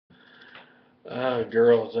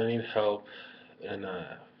Girls, I need help in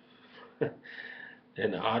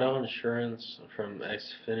in auto insurance from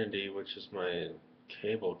Xfinity, which is my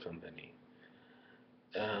cable company.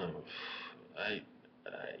 Um, I,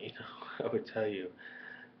 I would tell you,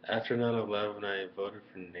 after 9/11, I voted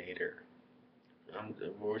for Nader.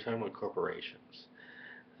 We're talking about corporations.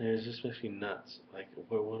 And it just makes me nuts. Like,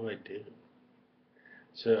 what do I do?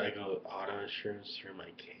 So I go auto insurance through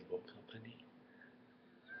my cable company.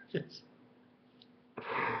 It's,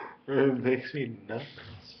 it makes me nuts.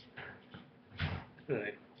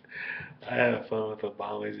 Like, I have fun with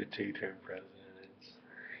Obama. He's a two-term president.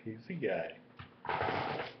 He's the guy.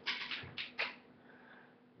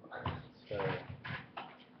 So,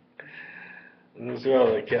 let's throw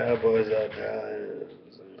all the cowboys out now.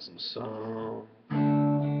 Sing some song.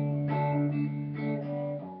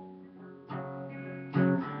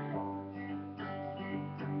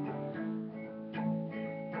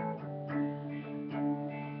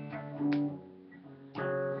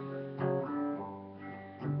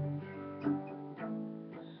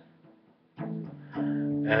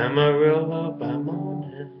 Amarillo by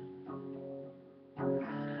morning,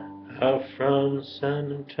 up from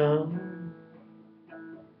San Antonio.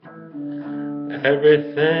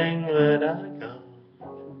 Everything that I got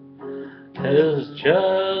is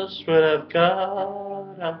just what I've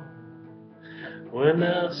got on. When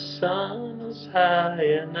the sun is high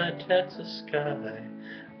in that Texas sky,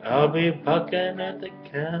 I'll be bucking at the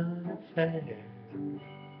county fair.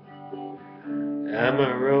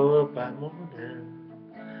 Amarillo by morning,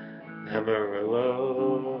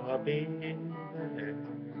 Amarillo, I'll be there.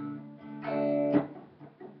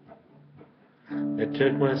 I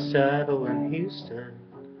took my saddle in Houston,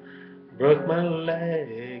 broke my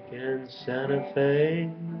leg in Santa Fe,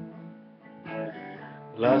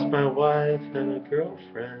 lost my wife and a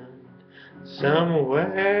girlfriend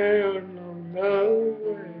somewhere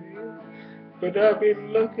nowhere. But I'll be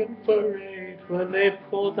looking for it when they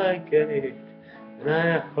pull that gate, and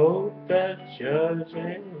I hope that judge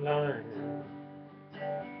ain't lying.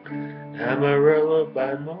 Amarillo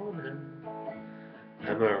by morning,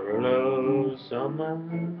 Amarillo's on my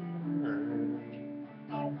mind.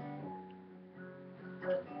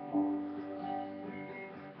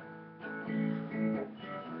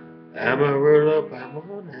 Amarillo by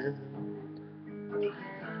morning,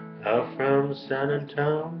 out from San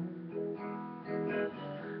Antonio.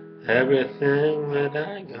 Everything that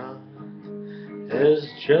I got is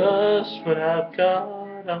just what I've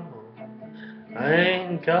got on. I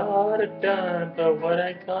ain't got a dime, but what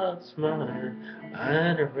I got's mine.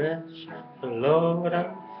 I ain't rich, but Lord,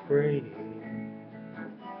 I'm free.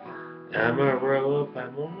 Amarillo by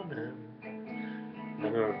morning,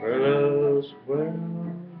 Amarillo's world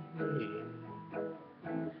me.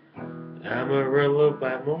 Amarillo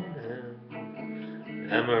by morning,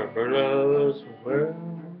 Amarillo's world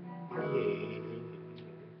me.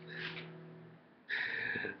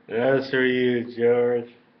 That's for you, George.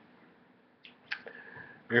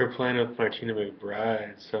 We were playing with Martina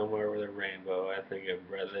McBride somewhere with a rainbow. I think of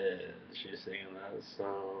Brother. She's singing that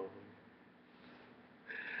song.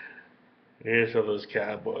 Here's all those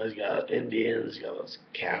cowboys. Got Indians. Got those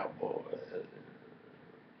cowboys.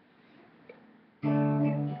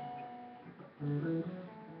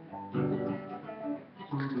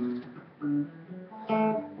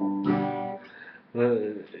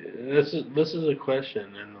 This is a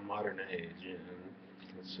question in the modern age, and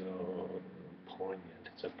it's so poignant.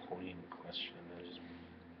 It's a poignant question.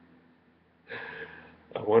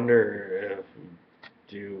 I wonder if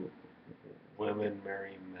do women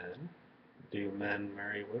marry men? Do men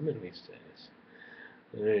marry women these days?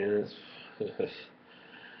 I mean, it's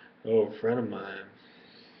oh, a friend of mine.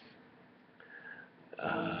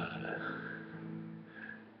 Uh,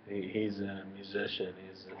 he's a musician.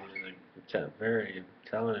 He's a very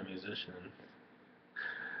talented musician,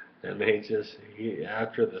 and he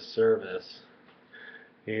after the service,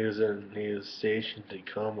 he was stationed in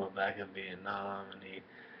Tacoma back in Vietnam, and he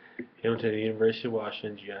went to the University of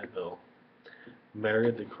Washington GI Bill,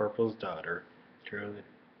 married the corporal's daughter, Truly,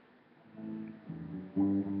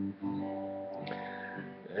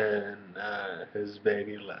 and his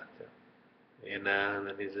baby left him. And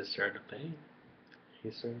then he just started paying.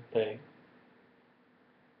 He started paying.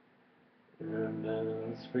 And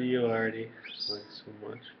it's for you, Artie. Thanks so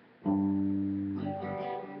much.